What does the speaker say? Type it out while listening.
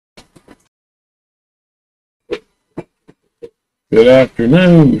Good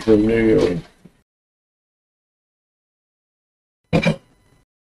afternoon from New York.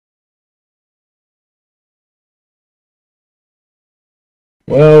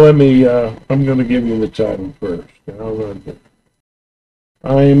 Well, I'm going to give you the title first.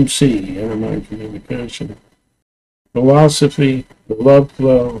 IMC, Internet Communication, Philosophy, the Love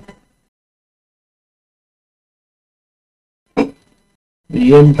Flow,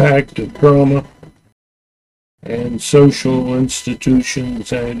 the Impact of Trauma, and Social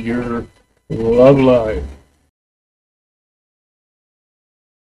Institutions and Your Love Life.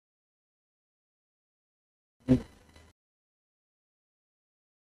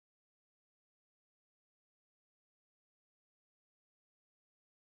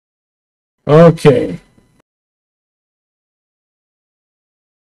 Okay.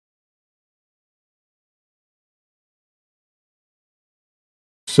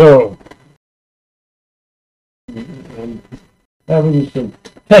 So, I'm having some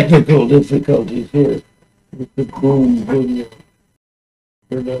technical difficulties here with the Boom video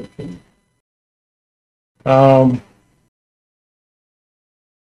production.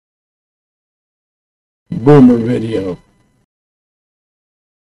 Boomer video.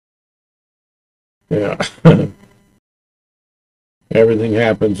 Yeah. Everything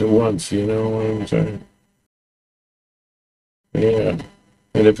happens at once, you know what I'm saying? Yeah.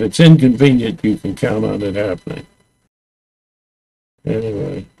 And if it's inconvenient, you can count on it happening.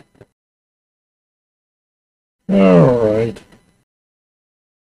 Anyway. All right.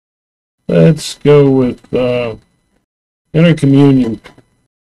 Let's go with intercommunion,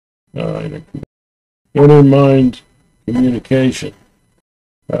 intermind communication.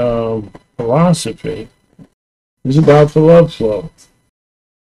 Philosophy is about the love flow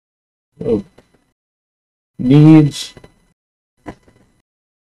of needs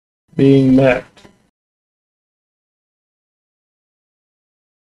being met.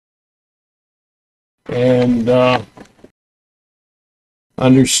 And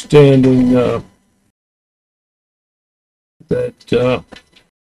understanding that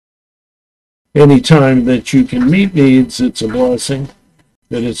anytime that you can meet needs, it's a blessing,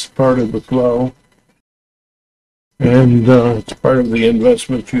 that it's part of the flow, and it's part of the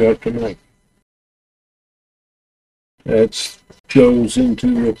investment you have to make. That goes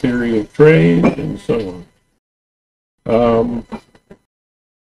into a theory of trade and so on.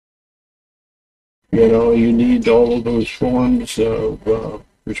 You know, you need all of those forms of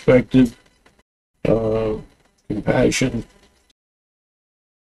perspective, compassion,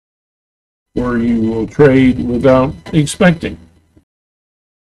 where you will trade without expecting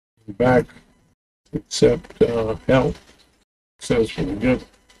back, except health, successful and good,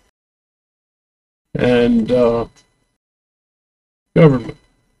 and government.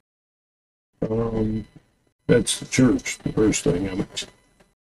 That's the church, the first thing I mentioned.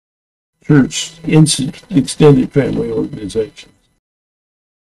 Church, extended family organizations,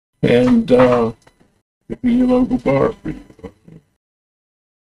 and could be your local bar for you.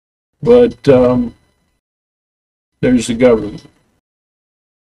 But there's the government.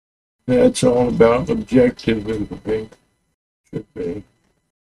 That's all about objective empathy. Should be.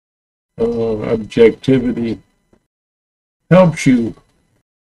 Objectivity helps you,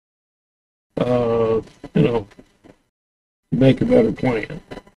 you know, make a better plan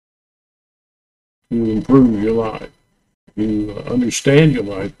to improve your life, to understand your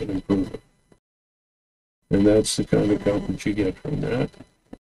life and improve it. And that's the kind of help that you get from that.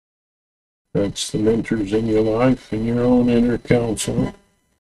 That's the mentors in your life and your own inner counselor.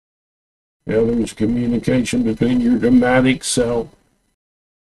 Now there's communication between your dramatic self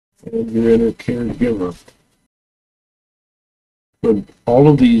and your inner caregiver. But all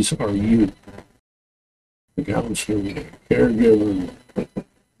of these are you. The counselor, the caregiver, the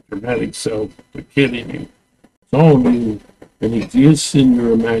dramatic self, the kid in you. It's all you, and it exists in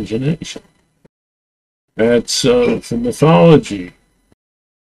your imagination. That's the mythology.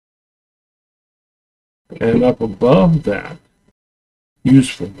 And up above that,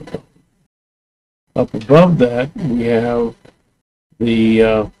 useful mythology. Up above that, we have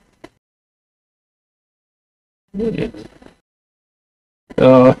the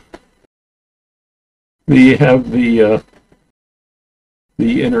we have the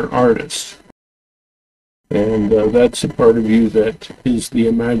inner artist, and that's a part of you that is the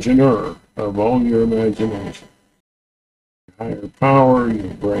imaginer of all your imagination. Higher power,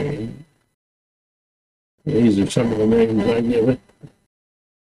 your brain. These are some of the names I give it.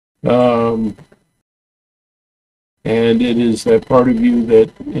 And it is that part of you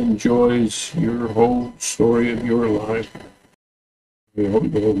that enjoys your whole story of your life, the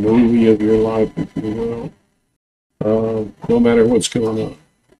movie of your life, if you will. no matter what's going on.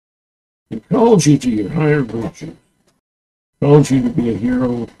 It calls you to your higher virtue. It calls you to be a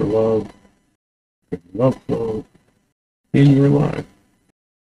hero for love, flow in your life.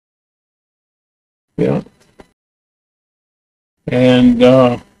 Yeah. And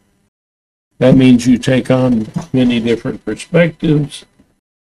that means you take on many different perspectives,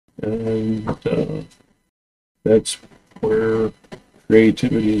 and that's where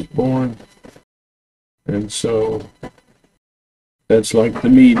creativity is born. And so that's like the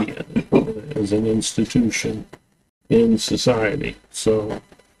media as an institution in society. So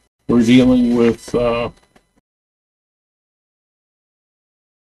we're dealing with a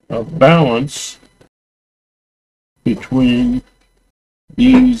balance between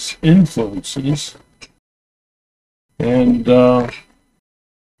these influences, and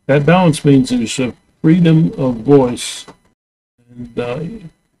that balance means there's a freedom of voice and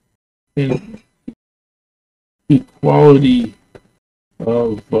equality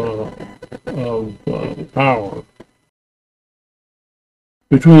of power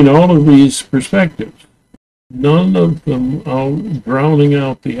between all of these perspectives. None of them are drowning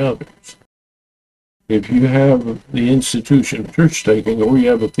out the others. If you have the institution of church taking, or you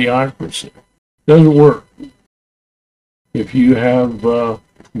have a theocracy, it doesn't work. If you have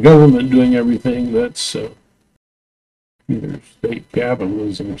government doing everything, that's either state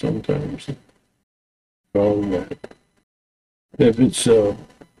capitalism sometimes. Call that. If it's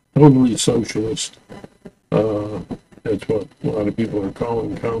totally socialist, that's what a lot of people are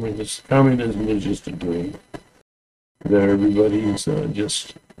calling communist. Communism is just a dream. That everybody's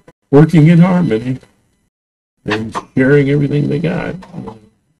just working in harmony and sharing everything they got.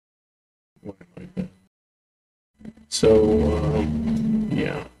 Like that. So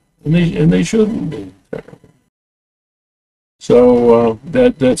yeah, and they shouldn't be. So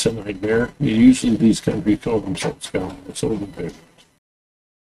that's a nightmare. Usually these countries call themselves communists, only big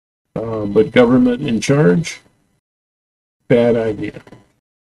ones. But government in charge, bad idea.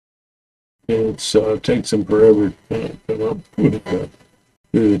 It takes them forever to come up with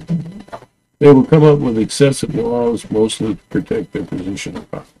they will come up with excessive laws, mostly to protect their position of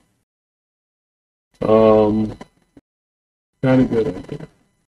power. Not a good idea.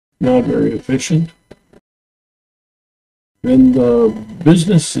 Not very efficient. Then the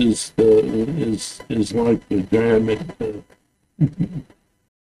business is like the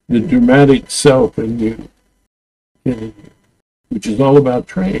dramatic self in you, which is all about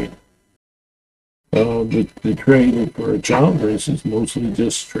trade. The trade for a child race is mostly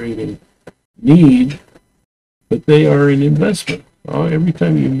just trading need, but they are an investment. Every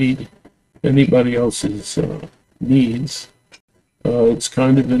time you meet anybody else's needs, it's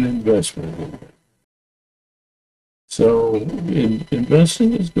kind of an investment. So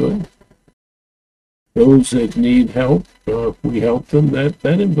investing is good. Those that need help, if we help them, that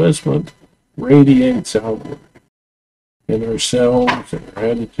investment radiates outward in ourselves and our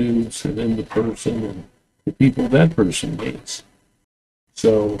attitudes and in the person and the people that person needs.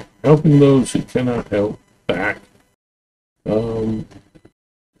 So helping those who cannot help back,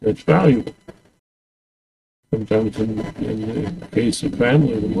 it's valuable. Sometimes in the case of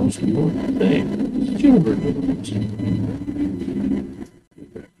family, the most important thing is children.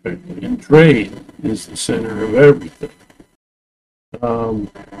 And trade is the center of everything.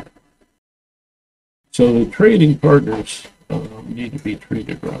 So the trading partners need to be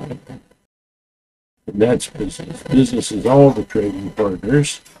treated right. And that's business. Business is all the trading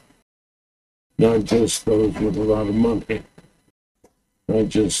partners, not just those with a lot of money. Not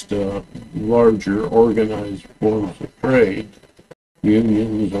just larger organized forms of trade,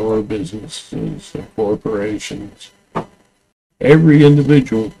 unions or businesses or corporations. Every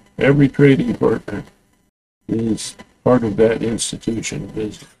individual, every trading partner is part of that institution of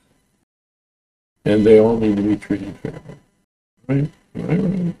business. And they all need to be treated fairly. Right?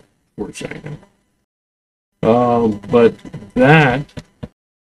 Of course I know. But that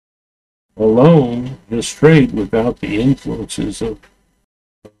alone, just trade without the influences of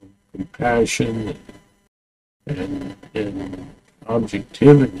compassion and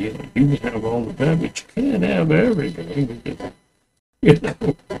objectivity. Like you can have all of that, but you can't have everything.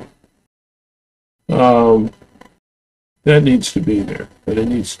 Because, that needs to be there, but it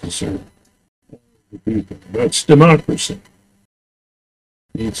needs to serve the people. That's democracy.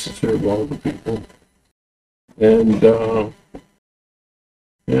 It needs to serve all the people. And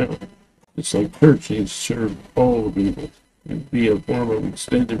yeah, it's like church needs to serve all the people. And be a form of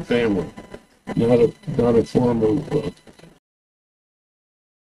extended family, not a form of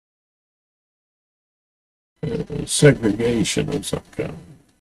segregation of some kind,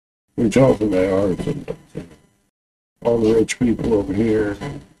 which often they are sometimes. all the rich people over here,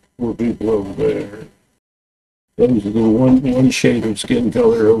 poor people over there. Those are the one shade of skin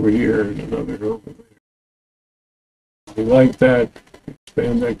color over here and another over there. You like that,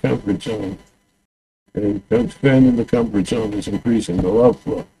 expand that comfort zone. And expanding the comfort zone is increasing the love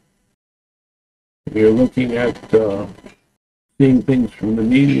flow. You're looking at seeing things from the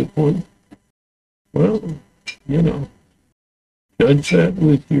media point. Well, you know, judge that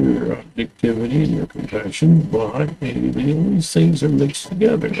with your objectivity and your compassion, but these things are mixed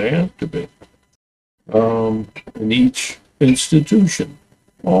together. They have to be. In each institution,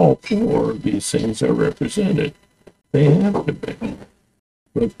 all four of these things are represented. They have to be.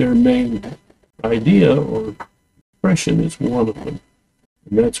 But their main idea or expression is one of them.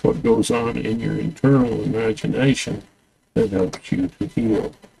 And that's what goes on in your internal imagination that helps you to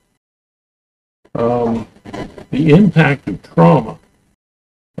heal. The impact of trauma,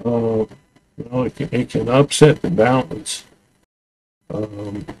 it can upset the balance.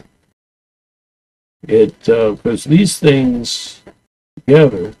 Because these things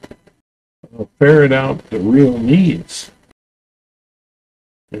together ferret out the real needs.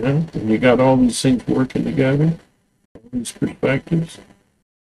 Yeah, and you got all these things working together, all these perspectives.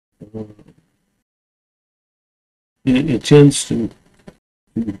 It tends to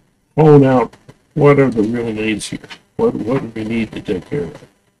hone out what are the real needs here. What do we need to take care of?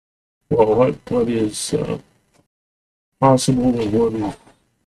 Well, what is possible and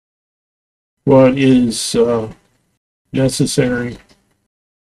what is necessary,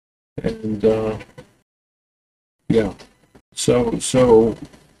 and yeah. So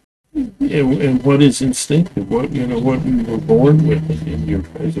and what is instinctive? What we were born with in you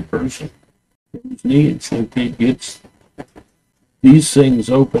as a person. Those needs. It gets these things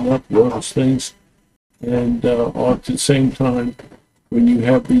open up those things, and at the same time, when you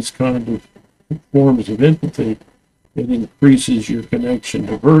have these kind of forms of empathy, it increases your connection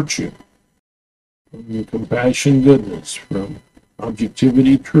to virtue, from compassion, goodness, from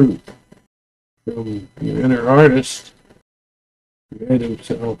objectivity, truth, from your inner artist, creative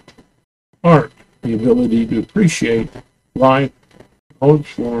self, art, the ability to appreciate life, all its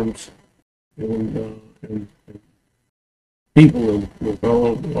forms, and people with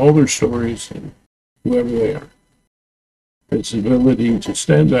all their stories and whoever they are. It's the ability to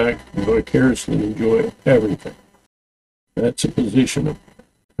stand back and vicariously enjoy everything. That's a position of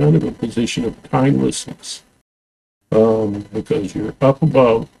timelessness, because you're up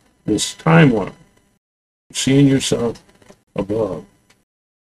above this timeline, seeing yourself above,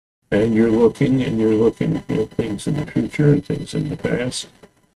 and you're looking at things in the future and things in the past.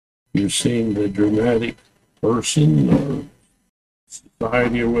 You're seeing the dramatic person or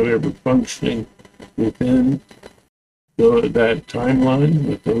society or whatever functioning within that timeline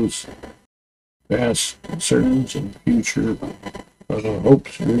with those past concerns and future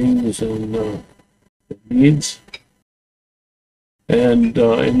hopes, dreams, and needs, and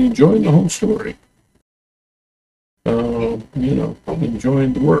enjoying the whole story.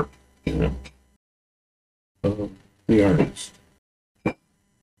 Enjoying the work, the artist.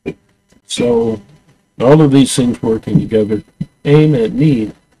 So all of these things working together aim at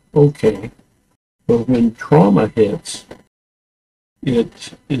need, okay, but when trauma hits,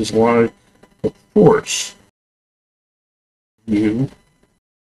 it is like a force you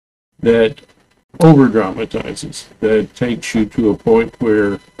that over-dramatizes, that takes you to a point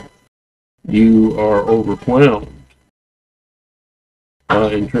where you are overwhelmed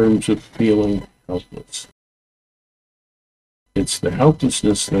in terms of feeling helpless. It's the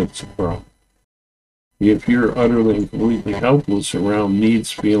helplessness that's a problem. If you're utterly and completely helpless around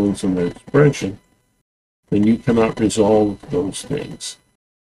needs, feelings, and their expression, then you cannot resolve those things.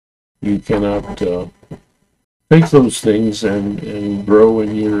 You cannot take those things and grow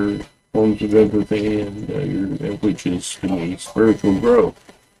in your forms of empathy and which is to me spiritual growth.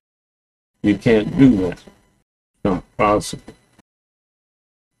 You can't do that. It's not possible.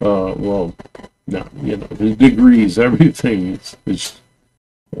 Well, no, the degrees, everything is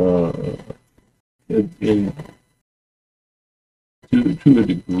to a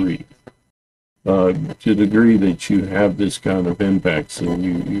degree. To the degree that you have this kind of impacts and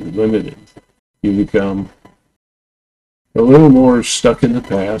you're limited, you become a little more stuck in the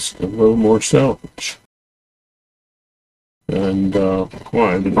past, a little more selfish. And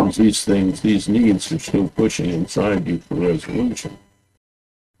why? Because these needs are still pushing inside you for resolution.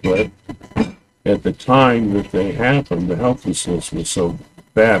 But at the time that they happened, the helplessness was so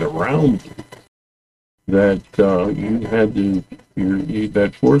bad around you that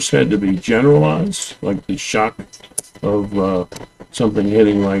that force had to be generalized, like the shock of something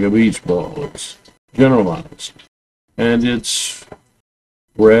hitting like a beach ball. It's generalized. and it's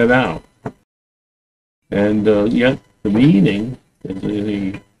read out. And yet the meaning, as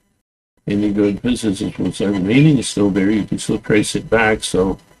any good physicist will say, the meaning is still there. You can still trace it back,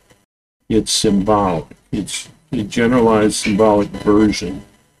 so it's symbolic. It's a generalized symbolic version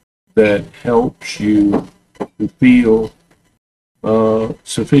that helps you to feel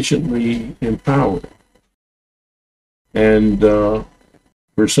sufficiently empowered. And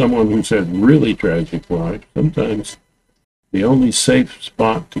for someone who's had really tragic life, sometimes the only safe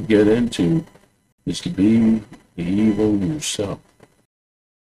spot to get into is to be the evil yourself.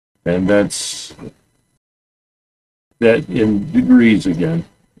 And that in degrees again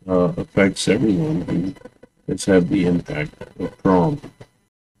affects everyone who has had the impact of trauma.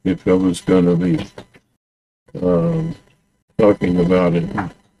 If I was going to be talking about it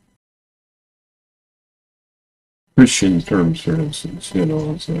in Christian terms, for instance,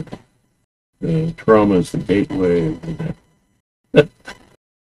 it's like trauma is the gateway of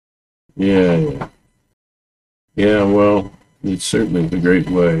yeah, well, it's certainly the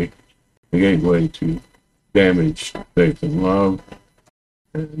gateway to damaged faith and love,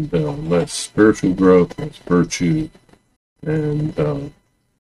 and less spiritual growth, less virtue, and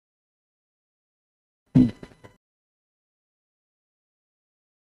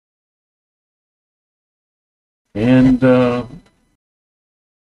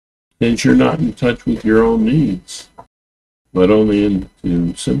since you're not in touch with your own needs, but only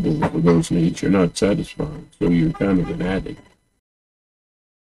into symbols of those needs, you're not satisfied. So you're kind of an addict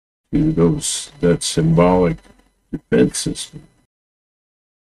to that symbolic defense system.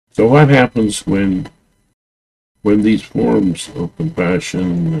 So what happens when these forms of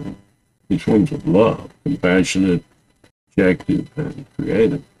compassion, and these forms of love, compassionate, objective, and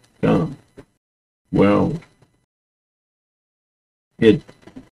creative, come? Well, it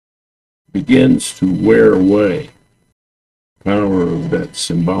begins to wear away the power of that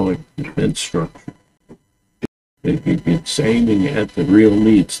symbolic defense structure. It's aiming at the real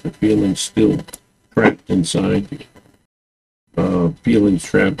needs, the feelings still trapped inside you, feelings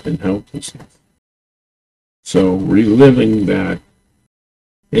trapped in helplessness. So reliving that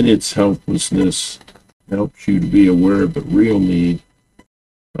in its helplessness helps you to be aware of the real need.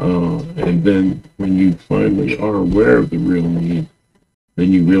 And then when you finally are aware of the real need,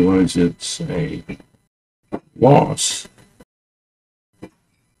 then you realize it's a loss.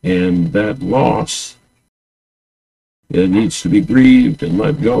 And that loss, it needs to be grieved and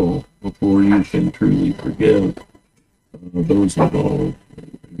let go before you can truly forgive those involved,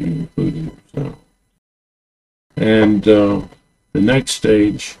 including yourself. And the next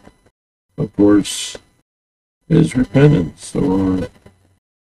stage, of course, is repentance, or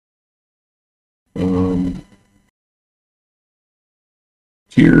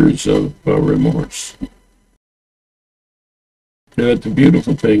tears of remorse. And the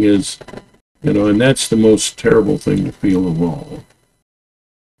beautiful thing is, and that's the most terrible thing to feel of all,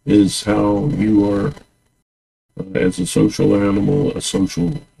 is how you are, as a social animal, a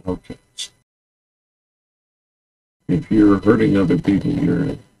social outcast. If you're hurting other people,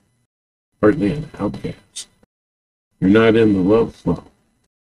 you're partly an outcast. You're not in the love flow.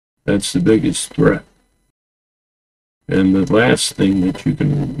 That's the biggest threat. And the last thing that you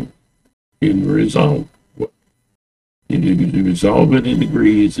can resolve, you resolve it in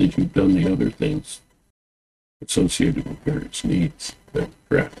degrees as you've done the other things associated with various needs that are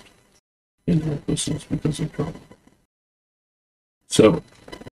trapped in helplessness because of trauma. So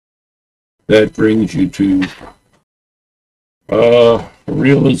that brings you to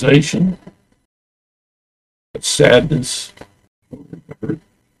realization, sadness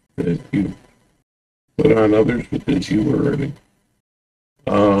that you put on others because you were hurting.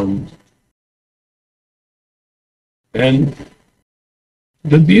 And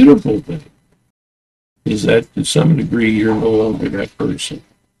the beautiful thing is that to some degree you're no longer that person.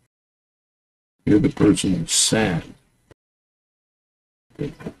 You're the person who's sad.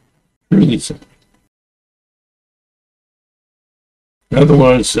 Really sad.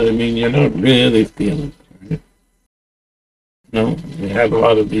 Otherwise, you're not really feeling it. Right? No, you have a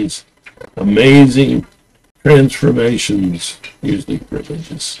lot of these amazing transformations, usually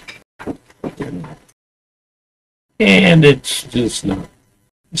religious. And it's just not,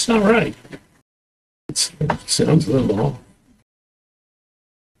 it's not right. It sounds a little off.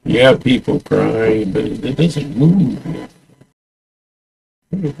 You have people crying, but it doesn't move.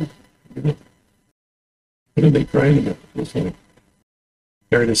 What are they crying about? It's like,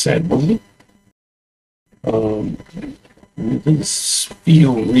 they're in a sad movie. It doesn't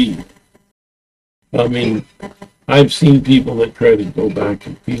feel real. I've seen people that try to go back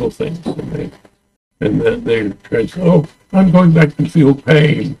and feel things, and And then they try to say, oh, I'm going back to feel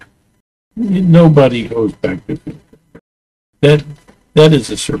pain. Nobody goes back to feel pain. That is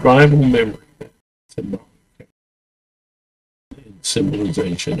a survival memory. Symbolic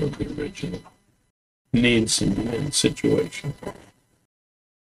symbolization of the original needs and situation.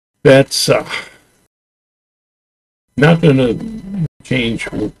 That's not going to change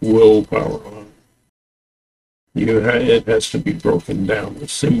with willpower. It has to be broken down. The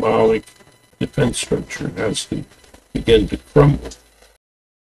symbolic defense structure has to begin to crumble.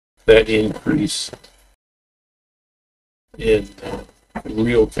 That increase in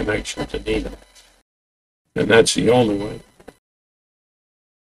real connection to Nina. And that's the only way.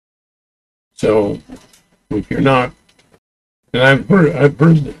 So if you're not, and I've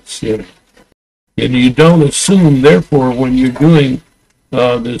heard this, and you don't assume, therefore, when you're doing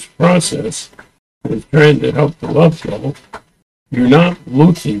this process with trying to help the love flow, you're not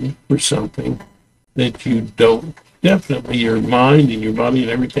looking for something that you don't. Definitely your mind and your body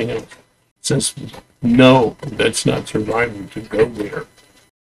and everything else says, no, that's not survival to go there.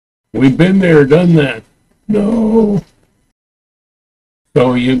 We've been there, done that. No.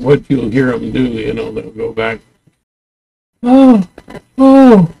 So what you'll hear them do, they'll go back. Oh,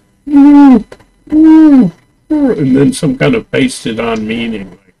 and then some kind of pasted on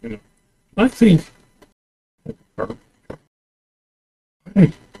meaning, like, I think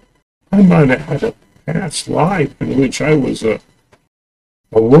I might have had a past life in which I was a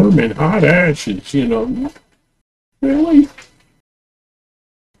worm in hot ashes, Really?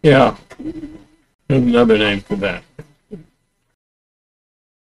 Yeah. There's another name for that.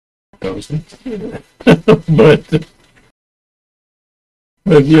 but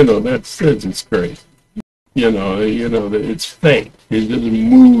that's just crazy. It's fake. It doesn't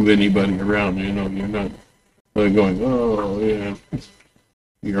move anybody around. You're not going, oh yeah,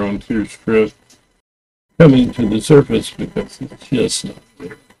 your own tear strip coming to the surface because it's just not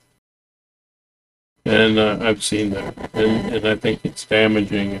there. And I've seen that, and I think it's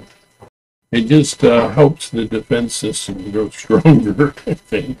damaging. It just helps the defense system grow stronger, I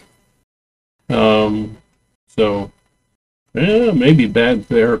think. So, yeah, maybe bad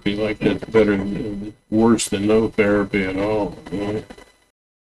therapy like that's better than worse than no therapy at all.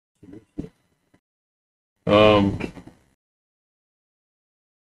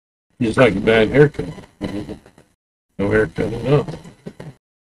 Just like a bad haircut. No haircut at all.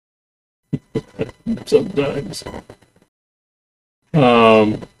 Sometimes.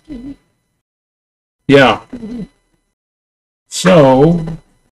 Yeah. So,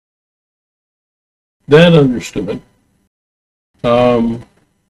 that understood. How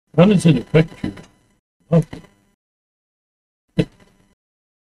does it affect you?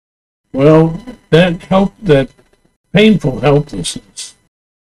 Well, that painful helplessness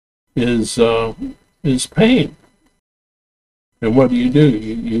is pain. And what do?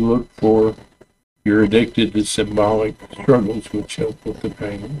 You look for, you're addicted to symbolic struggles which help with the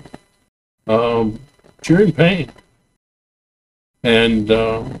pain. You're in pain. And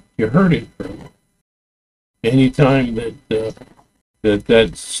you're hurting from it. Anytime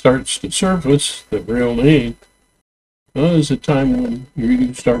that starts to surface, the real need, is a time when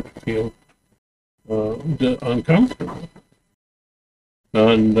you start to feel uncomfortable.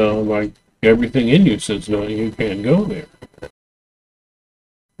 And like everything in you says, no, you can't go there.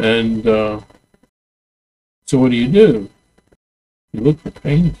 And so what do? You look for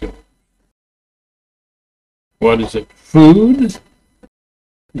painkillers. What is it? Food?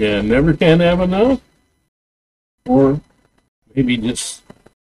 Yeah, never can have enough. Or maybe just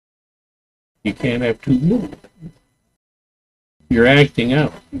you can't have too little. You're acting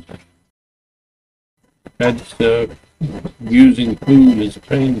out. That's using food as a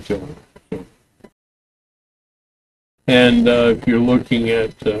painkiller. And if you're looking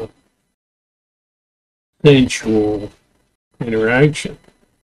at sensual interaction,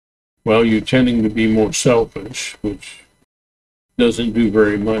 well, you're tending to be more selfish, which doesn't do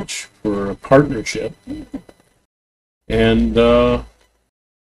very much for a partnership. And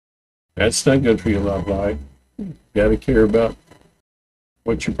that's not good for your love life. You got to care about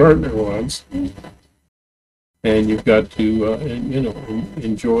what your partner wants. And you've got to,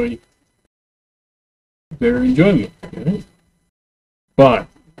 enjoy their enjoyment. Right? But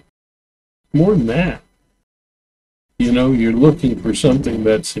more than that, you're looking for something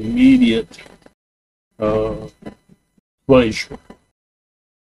that's immediate pleasure,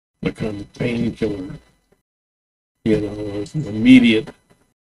 a kind of painkiller, immediate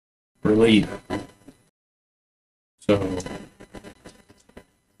relief. So,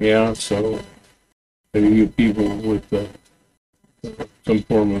 yeah, so maybe you people with some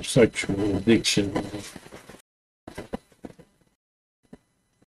form of sexual addiction,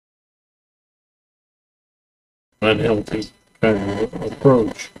 unhealthy kind of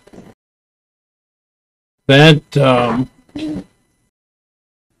approach. That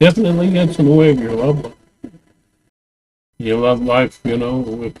definitely gets in the way of your love life. Your love life,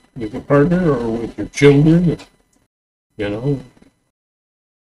 with your partner or with your children, you know.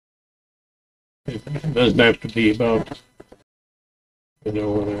 It doesn't have to be about, when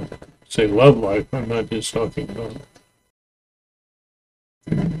I say love life, I'm not just talking about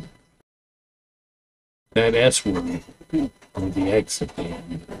that S word or the X at the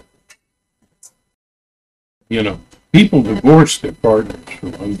end. People divorce their partners for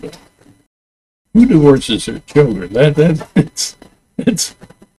one thing. Who divorces their children? That's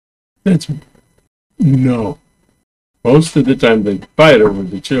no. Most of the time they fight over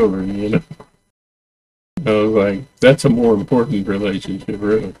the children, that's a more important relationship,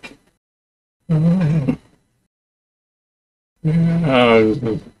 really. Who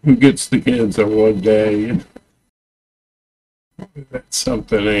gets the kids on one day? That's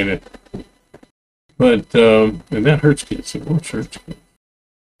something, ain't it? But, and that hurts kids. Divorce hurts kids.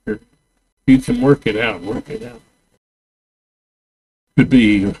 You can work it out. Could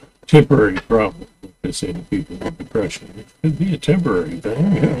be a temporary problem, like I say to people with depression. It could be a temporary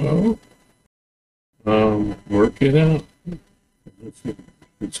thing, work it out.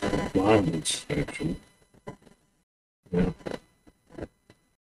 It's violence, actually. Yeah.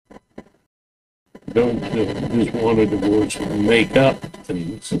 Don't just want a divorce and make up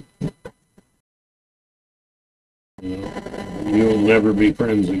things. You'll never be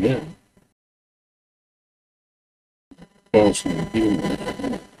friends again. Falsely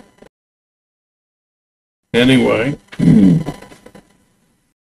accused. Anyway,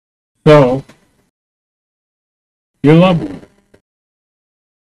 so your loved one.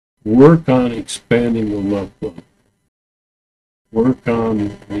 Work on expanding the love life. Work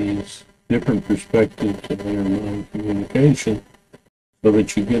on these different perspectives of interline communication so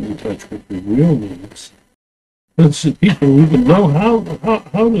that you get in touch with your real needs. Because people even know how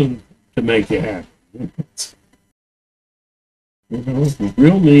to make you happy. The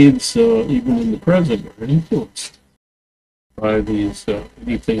real needs, even in the present, are influenced by these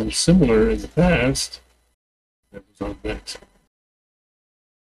anything similar in the past that was unmet.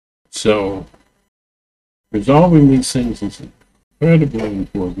 So, resolving these things is incredibly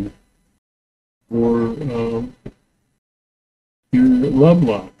important for your love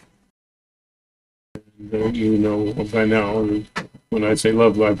life. And, by now, when I say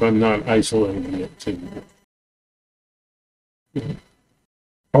love life, I'm not isolating it to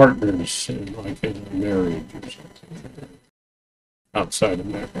partners, like in a marriage or something, outside of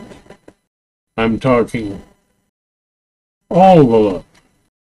marriage. I'm talking all the love.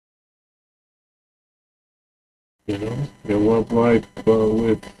 Your love life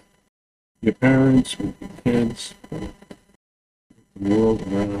with your parents, with your kids, with the world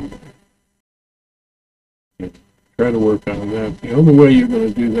around you. Try to work on that. The only way you're going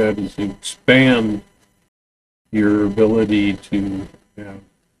to do that is to expand your ability to have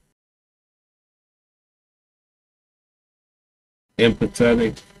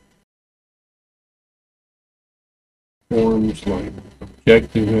empathetic forms like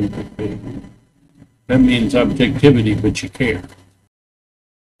objective empathy. That means objectivity, but you care.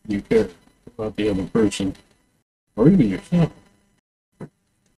 You care about the other person, or even yourself.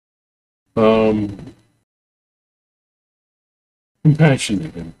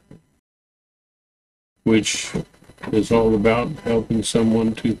 Compassionate empathy, which is all about helping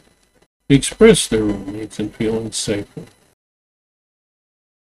someone to express their own needs and feeling safer.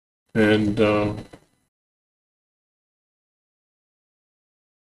 And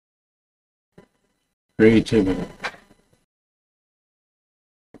creativity.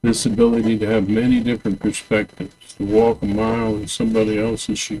 This ability to have many different perspectives, to walk a mile in somebody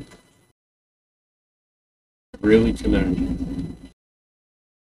else's shoes. Really connect.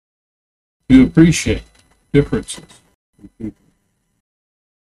 To appreciate differences in people.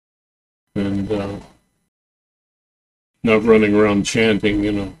 And not running around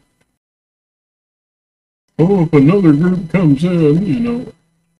chanting, oh, if another group comes in,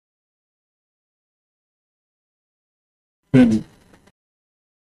 then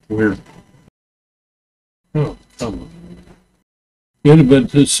we're, oh, come on. Yeah, but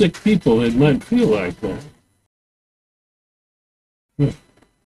to sick people, it might feel like that.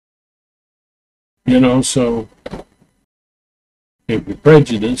 So if you're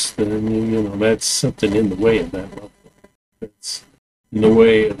prejudiced, then, that's something in the way of that level. It's in the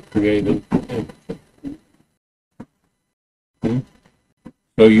way of creative empathy.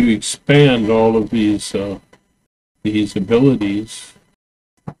 So you expand all of these abilities,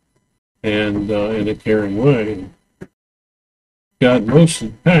 and in a caring way, got most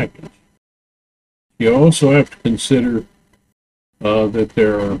of the package. You also have to consider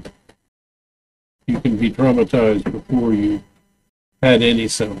that you can be traumatized before you had any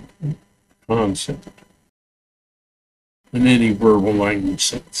concept in any verbal language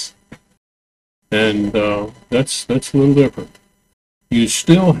sense, and that's a little different. You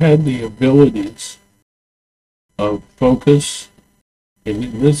still had the abilities of focus, and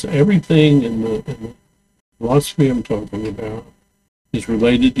this everything in the philosophy I'm talking about is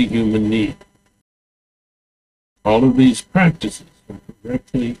related to human need. All of these practices are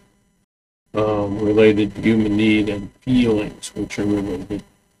directly related to human need and feelings, which are related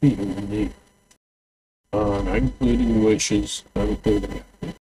to human need, not including wishes, not including.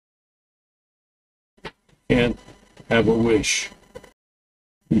 Can't have a wish.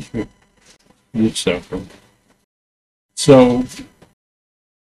 You suffer. So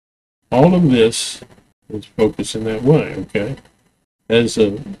all of this is focused in that way, okay?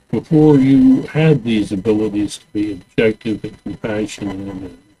 Before you had these abilities to be objective and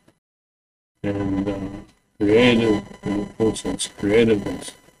compassionate and creative, in a full sense,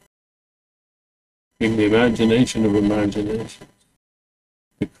 creativeness, being the imagination of imagination,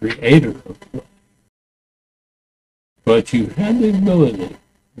 the creator of play. But you had the ability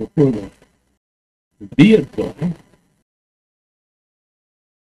before that to be at play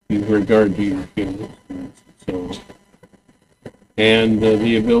in regard to your feelings, so, and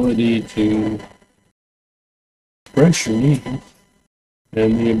the ability to express your needs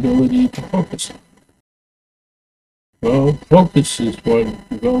and the ability to focus. Well, focus is what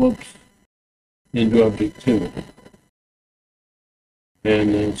develops into objectivity.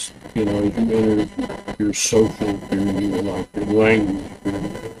 And as you know, as you enter your social period, your life, your language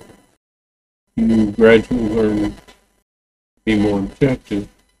period, you gradually learn to be more objective.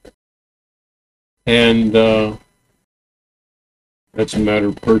 And that's a matter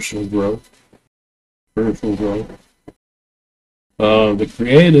of personal growth, spiritual growth. The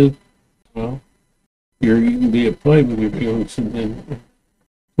creative, well, you can be at play with your feelings, and then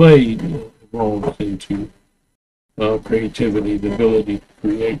play evolves into creativity, the ability to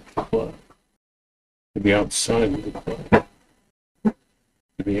create the play, to be outside of the play,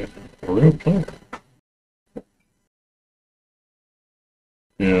 to be a real player.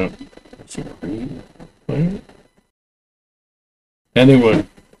 Yeah, that's a creative player. Anyway,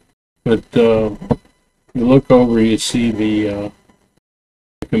 but you look over, you see the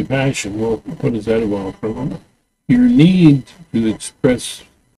compassion. Well, what does that evolve from? Your need to express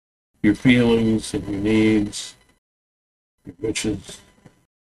your feelings and your needs, your wishes,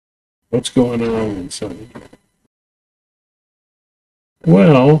 what's going on inside you.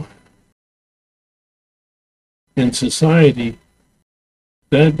 Well, in society,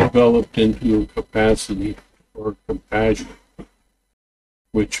 that developed into a capacity for compassion,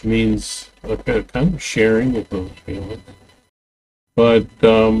 which means a kind of sharing of those feelings, but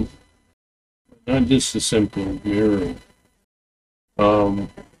not just a simple mirroring,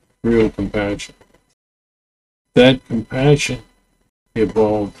 real compassion. That compassion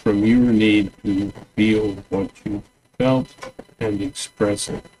evolved from your need to feel what you felt and express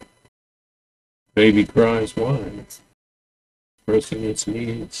it. Baby cries, why? Expressing its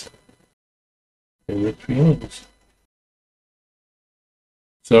needs and its feelings.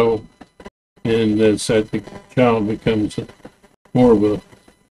 So, and as the child becomes more of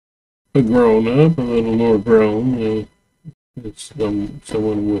a grown up, a little more grown, it's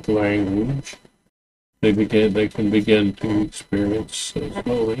someone with language. They can begin to experience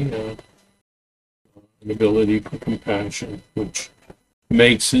slowly an ability for compassion, which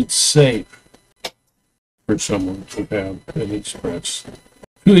makes it safe for someone to have and express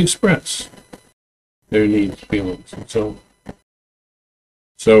their needs, feelings, and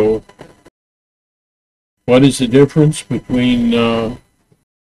so what is the difference between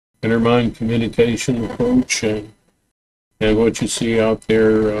inner mind communication approach and what you see out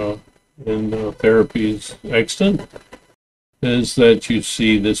there in therapies extant is that you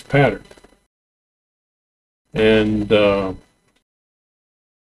see this pattern. And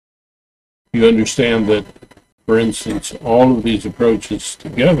you understand that, for instance, all of these approaches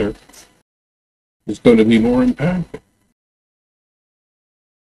together is going to be more impactful.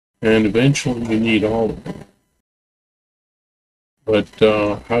 And eventually you need all of them. But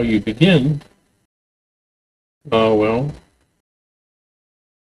how you begin, well,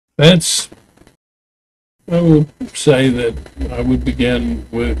 I would say that I would begin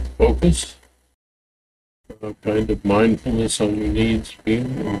with focus, kind of mindfulness on your needs,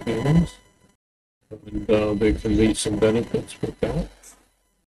 and feelings. And there can be some benefits with that.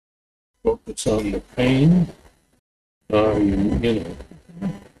 Focus on the pain.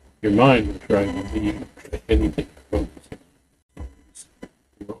 Your mind will try to be anything to focus on.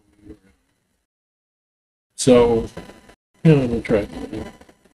 So, it'll try to.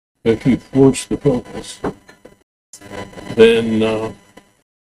 If you force the focus, then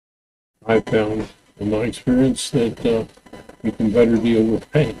I found in my experience that you can better deal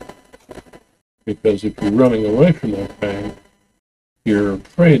with pain. Because if you're running away from that pain, you're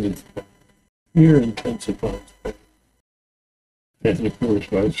afraid of the pain. Fear intensifies pain. And of course,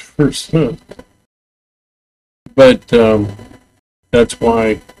 vice versa. But that's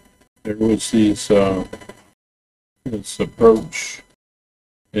why there was this approach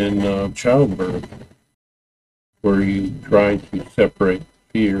in childbirth where you try to separate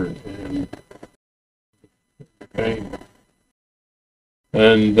fear and pain.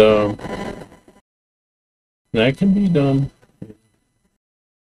 And that can be done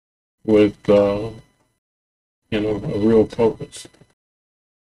with a real focus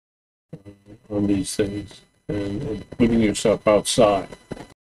on these things and putting yourself outside.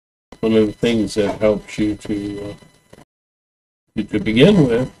 One of the things that helps you to begin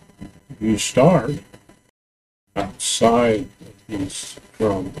with, you start outside of these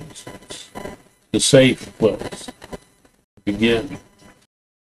traumas. It's the safe place to begin.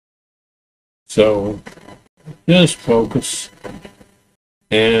 So just focus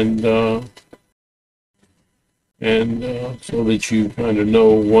and so that you kind of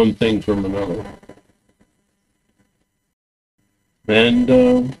know one thing from another. And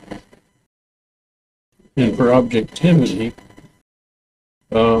for objectivity,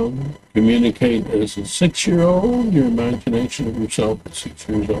 communicate as a 6-year-old. Your imagination of yourself at 6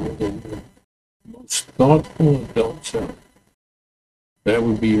 years old, and the most thoughtful adult self. That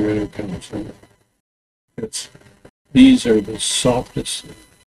would be your inner counselor. These are the softest,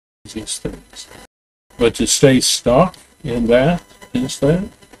 easiest things. But to stay stuck in that,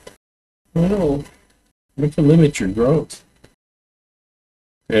 well, it can limit your growth.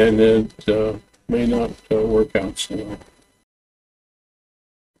 And it may not work out so well.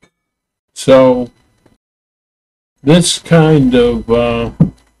 So, this kind of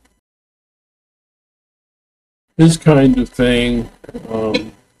thing,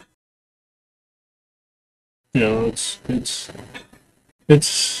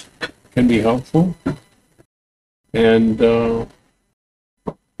 it's can be helpful, and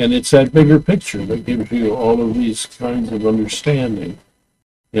it's that bigger picture that gives you all of these kinds of understanding.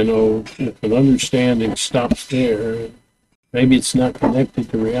 If an understanding stops there, maybe it's not connected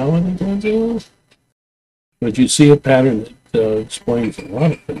to reality, but you see a pattern that explains a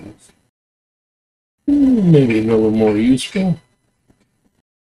lot of things. Maybe a little more useful.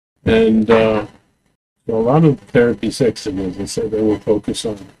 And so a lot of therapy sections, as I said, they will focus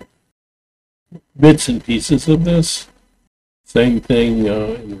on bits and pieces of this. Same thing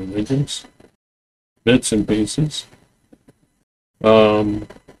in religions, bits and pieces.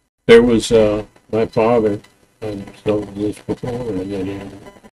 There was my father, I've told this before, and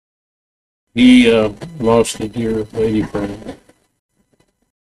he lost a dear lady friend,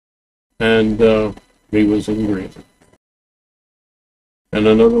 and he was in grief. And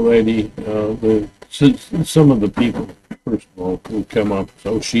another lady, some of the people, first of all, would come up,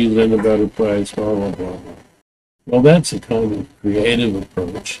 so she's in a better place, blah, blah, blah. Well, that's a kind of creative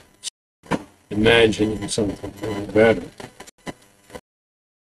approach, imagining something really better.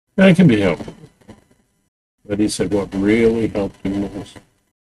 That can be helpful. But he said what really helped him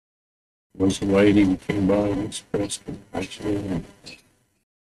was a lady who came by and expressed compassion.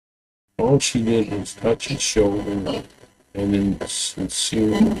 All she did was touch his shoulder and in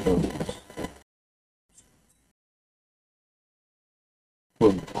sincere tones.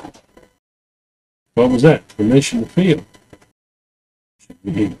 What was that? Permission to feel.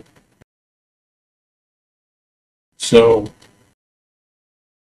 So,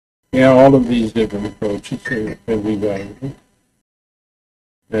 yeah, all of these different approaches can be valuable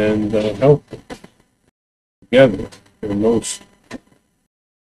and helpful. Together, they're most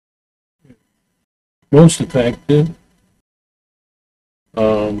effective.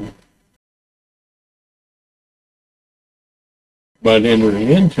 But entering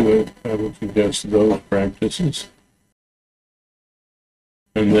into it, I would suggest those practices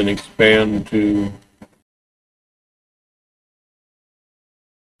and then expand to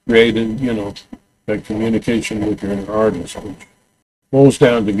creative, that communication with your inner artist, which boils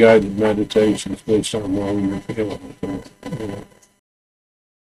down to guided meditations based on how you're feeling.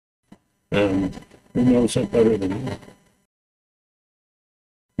 And Who knows that better than you?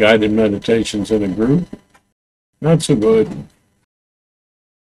 Guided meditations in a group? Not so good.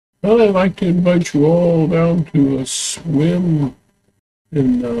 Well, I'd like to invite you all down to a swim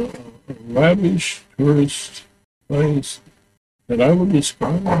in a lavish tourist place that I would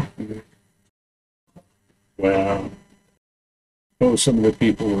describe. Wow. Oh, some of the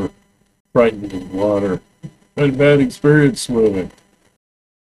people were frightened of the water. Had a bad experience swimming.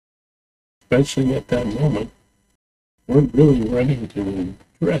 Especially at that moment. Weren't really ready to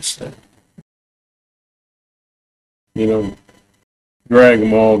address that. You know, drag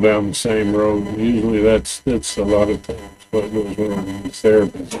them all down the same road. Usually that's a lot of times what goes wrong in the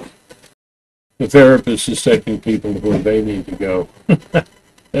therapist. The therapist is taking people to where they need to go.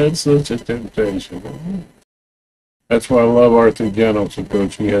 That's such a temptation. That's why I love Arthur Geno's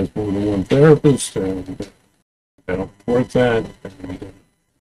approach. He has more than one therapist, and I don't support that. And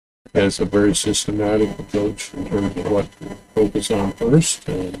has a very systematic approach in terms of what to focus on first,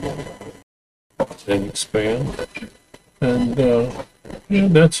 and then expand. And yeah,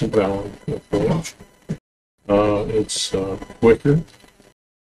 that's a valid approach. It's quicker,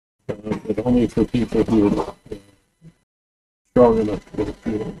 but only for people who are strong enough to go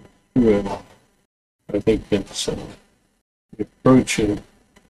through it. I think it's the approach of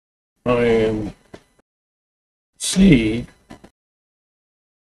IMC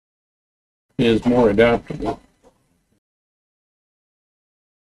is more adaptable,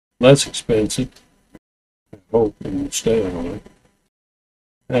 less expensive, I hope, and stay on it.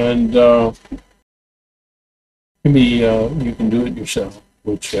 And you can do it yourself,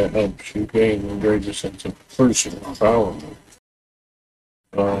 which helps you gain a greater sense of personal empowerment.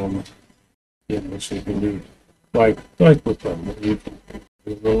 So you can do like with them, you can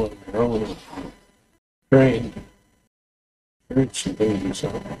go on your own, train, some things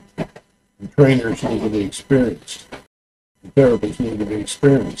yourself. The trainers need to be experienced. The therapists need to be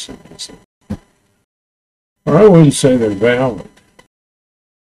experienced in this. Or I wouldn't say they're valid.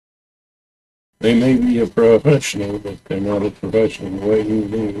 They may be a professional, but they're not a professional the way you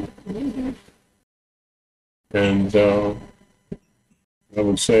need. And I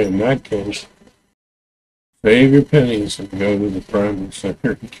would say in that case, save your pennies and go to the primary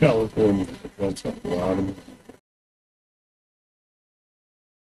center in California. That's a lot of money.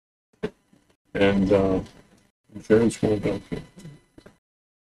 And insurance won't help you.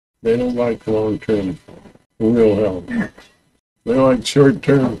 They don't like long-term real help. They like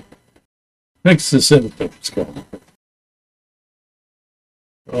short-term. Fix the symptoms, guys.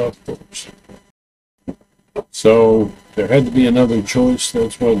 Of course. So there had to be another choice.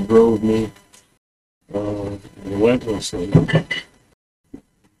 That's what drove me relentlessly.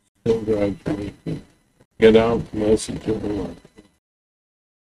 Still drives me to get out the message of the life.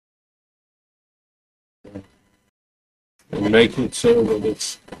 And make it so that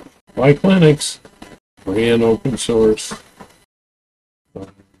it's my clinics, free and open source.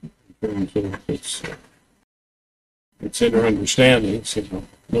 In terms of it's inner understandings,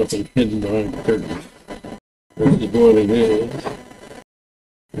 nothing hidden behind the curtain. This is what it is.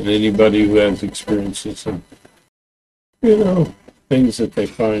 And anybody who has experiences of, things that they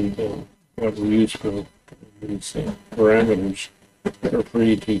find that were useful in these parameters are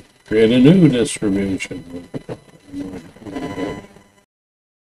free to create a new distribution.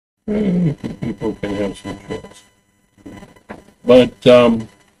 People can have some choice. But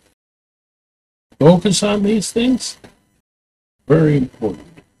focus on these things, very important.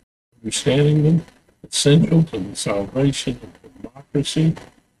 Understanding them, essential to the salvation of democracy,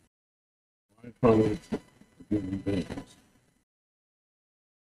 500 human beings.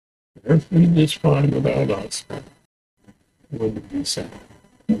 Everything is fine without us. Wouldn't be sad.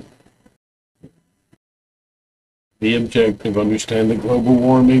 The objective, understand that global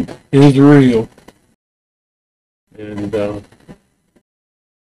warming is real. And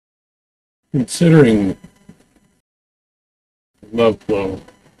considering love flow,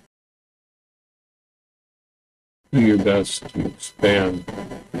 do your best to expand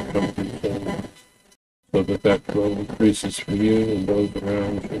the comfort zone so that flow increases for you and those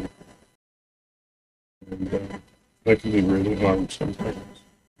around you. And that can be really hard sometimes.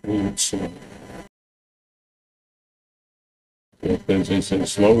 It's as they say,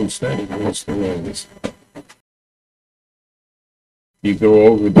 slow and steady wins the race. You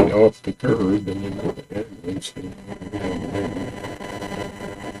go off the curve and into the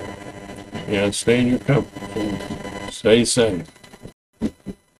end. Stay in your comfort zone. Stay safe.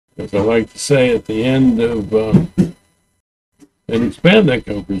 As I like to say at the end of, and expand that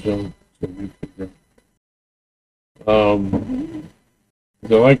comfort zone so you can grow.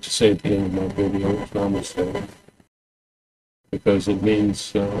 As I like to say at the end of my videos, namaste, because it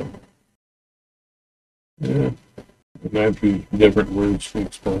means, yeah, and I've used different words to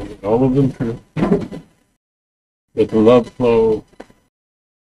explain it, all of them true. But the love flow,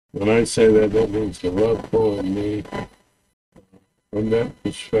 when I say that, that means the love flow in me. From that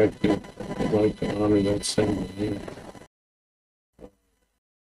perspective, I'd like to honor that same in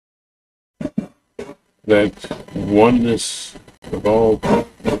you. That oneness of all,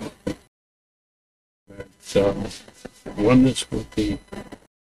 that oneness with the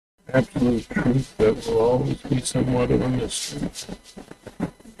absolute truth that will always be somewhat of a mystery.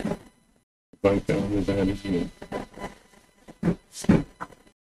 If I honor that in you.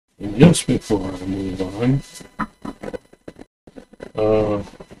 And just before I move on,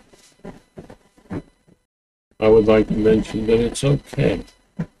 I would like to mention that it's okay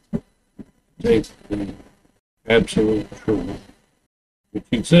to take the absolute truth, which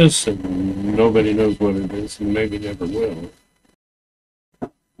exists and nobody knows what it is and maybe never will,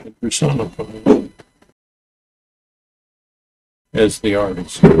 and personify it as the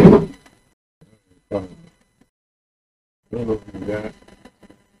artist. Don't know that.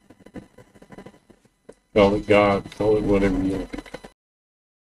 Call it God, call it whatever you like.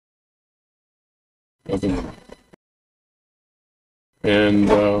 And,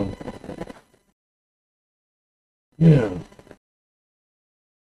 yeah.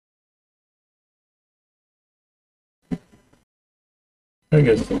 I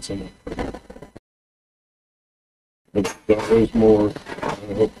guess that's enough. But there's always more.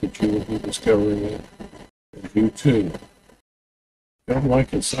 I hope that you will be discovering it. And you too. Don't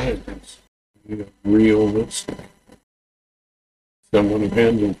like a scientist. You're realistic. Someone who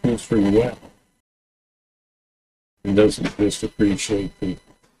handles history well. And doesn't just appreciate the,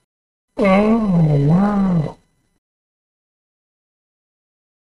 oh, wow.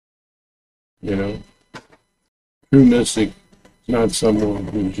 You know? True mystic is not someone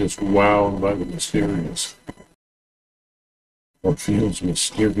who's just wowed by the mysterious or feels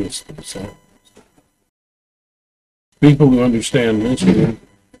mysterious themselves. People who understand mystery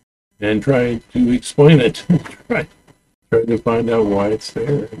and try to explain it, try to find out why it's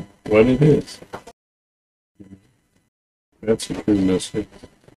there and what it is. That's a true mystic.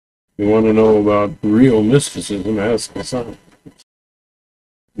 If you want to know about real mysticism, ask the scientist.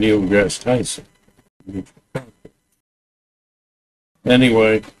 Neil deGrasse Tyson.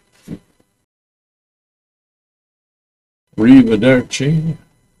 Anyway, arrivederci,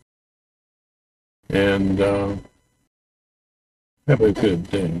 and have a good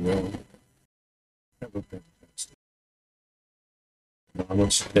day. Well, have a fantastic.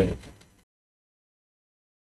 Namaste.